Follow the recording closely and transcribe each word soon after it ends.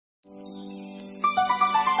A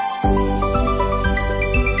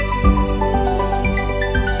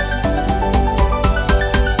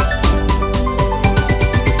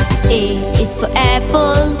is for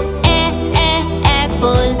apple,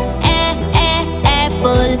 apple,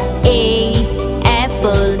 apple. A,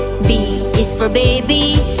 apple. B is for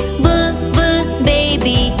baby,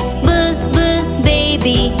 baby,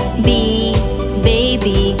 baby. B,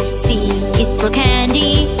 baby. C is for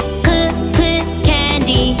candy,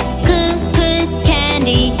 candy,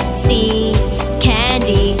 candy. C,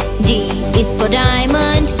 candy. D is for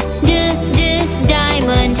diamond,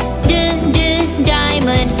 diamond,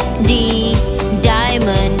 diamond. D,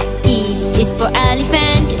 diamond. E is for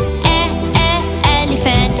elephant,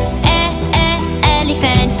 elephant,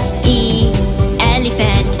 elephant. E,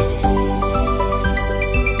 elephant.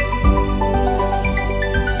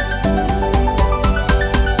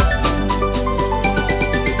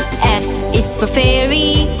 F is for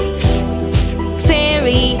fairy,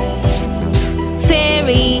 fairy,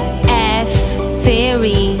 fairy. F,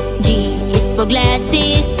 fairy. G is for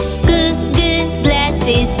glasses,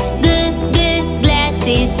 glasses,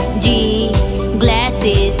 glasses. G,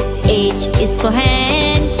 glasses. H is for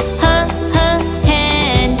hand, hand,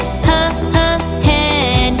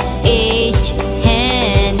 hand. H,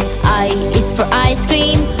 hand. I is for ice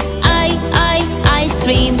cream, ice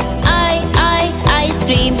cream, ice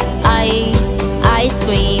cream. Ice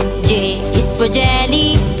cream. J is for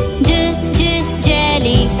jelly, jelly,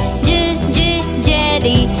 jelly.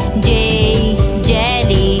 J,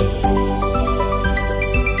 jelly.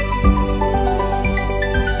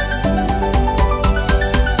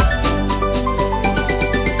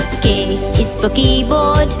 K is for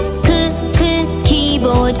keyboard,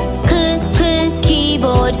 keyboard,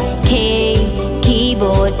 keyboard. K,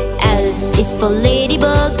 keyboard. L is for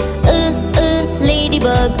ladybug,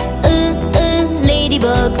 ladybug,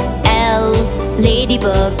 ladybug. L,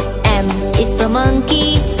 ladybug. M is for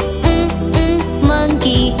monkey,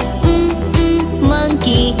 monkey,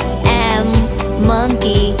 monkey. M,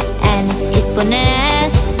 monkey. N is for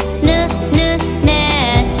nest, nest, nest.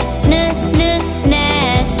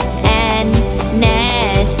 N,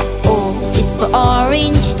 nest. O is for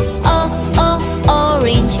orange,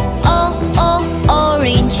 orange,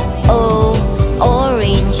 orange. O,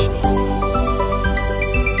 orange.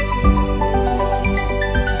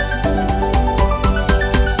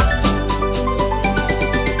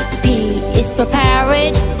 P is for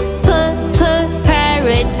parrot,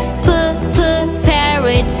 parrot,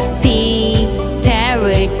 parrot. P,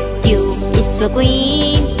 parrot. Q is for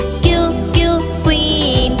queen,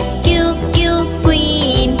 queen,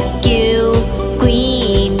 queen. Q,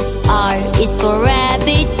 queen. R is for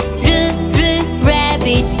rabbit,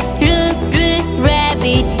 rabbit,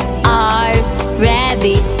 rabbit. R,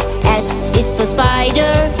 rabbit. S is for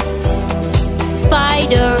spider,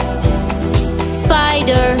 spider,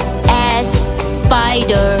 spider. S,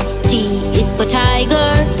 spider. T is for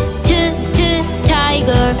tiger,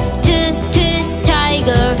 tiger,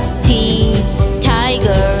 tiger. T,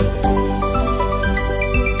 tiger.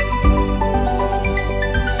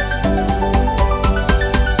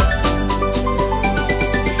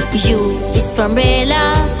 U is for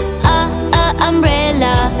umbrella,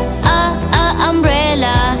 umbrella,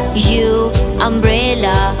 umbrella. U,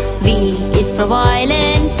 umbrella. V is for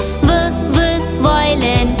violin,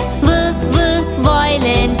 violin,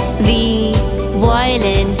 violin. V,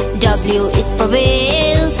 violin. W is for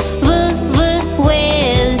whale,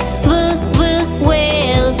 whale,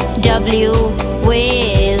 whale. W,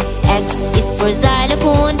 whale. X is for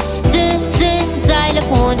xylophone,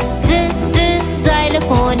 xylophone,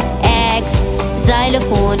 xylophone. X,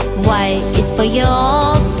 xylophone. Y is for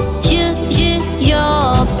york, york,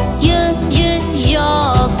 york.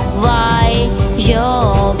 Y,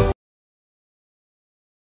 york.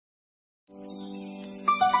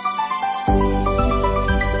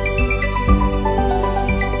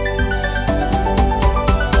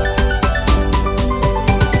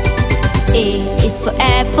 A is for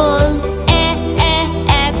apple,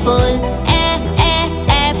 apple,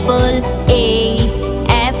 apple. A,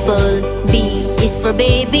 apple. B is for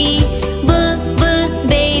baby,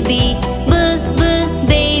 baby,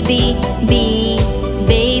 baby. B,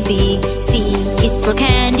 baby. C is for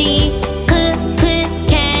candy,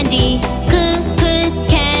 candy,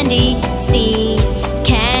 candy. C,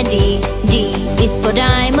 candy. D is for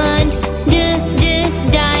diamond,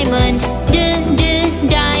 diamond,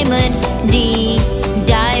 diamond. D,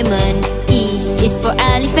 diamond. E is for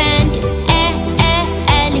elephant,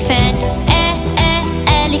 elephant,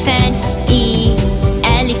 elephant. E,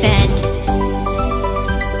 elephant.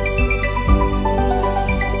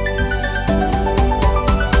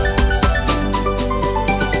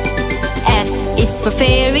 for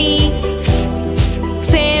fairy,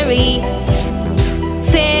 fairy,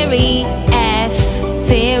 fairy. F,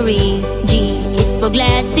 fairy. G is for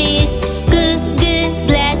glasses,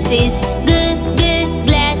 glasses,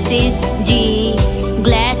 glasses. G,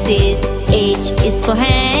 glasses. H is for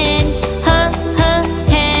hand, hand,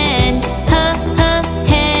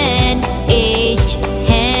 hand. H,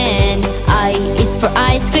 hand. I is for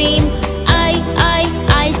ice cream,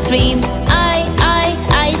 ice cream,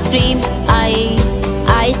 ice cream,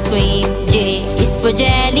 ice cream. J is for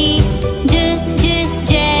jelly, jelly,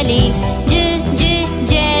 jelly,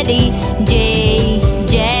 J,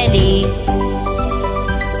 jelly.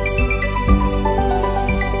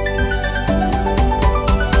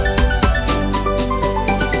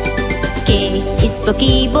 K is for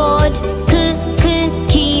keyboard,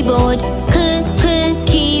 keyboard,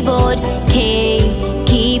 keyboard. K,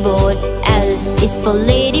 keyboard. L is for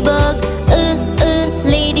ladybug,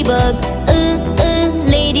 ladybug,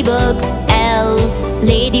 ladybug. L,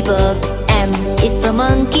 ladybug. M is for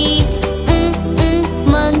monkey,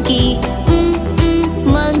 monkey,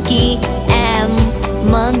 monkey. M,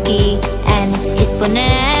 monkey. N is for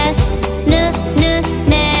nest, nest,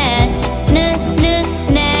 nest.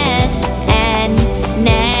 N,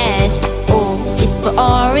 nest. O is for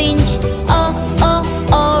orange,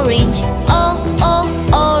 orange,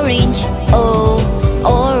 orange. O,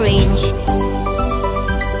 orange.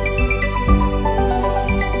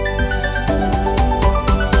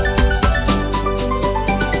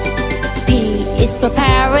 P is for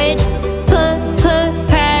parrot,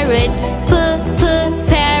 parrot,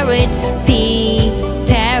 parrot. P,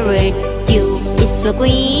 parrot. Q is for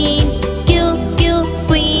queen,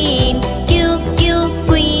 queen,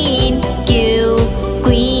 queen. Q,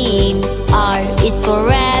 queen. R is for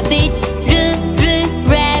rabbit,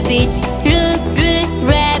 rabbit,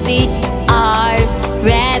 rabbit. R,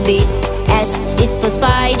 rabbit. S is for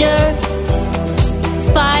spider,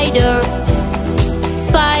 spider,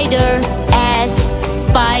 spider. S,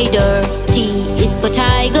 spider. T is for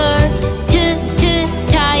tiger,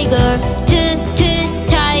 tiger,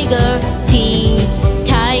 tiger. T,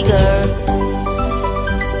 tiger.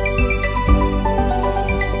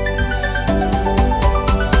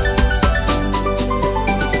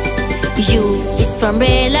 U is for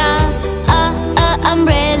umbrella,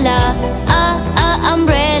 umbrella,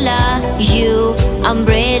 umbrella. U,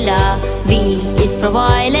 umbrella. V is for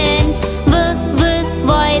violin,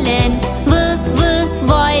 violin,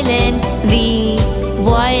 violin. V,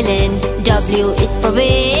 violin. W is for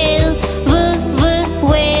whale,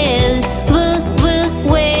 whale,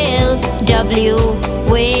 whale. W,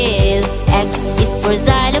 whale. X is for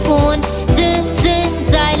xylophone,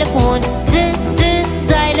 xylophone,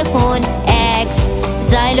 xylophone. X,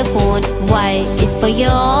 xylophone. Y is for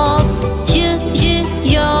yawn,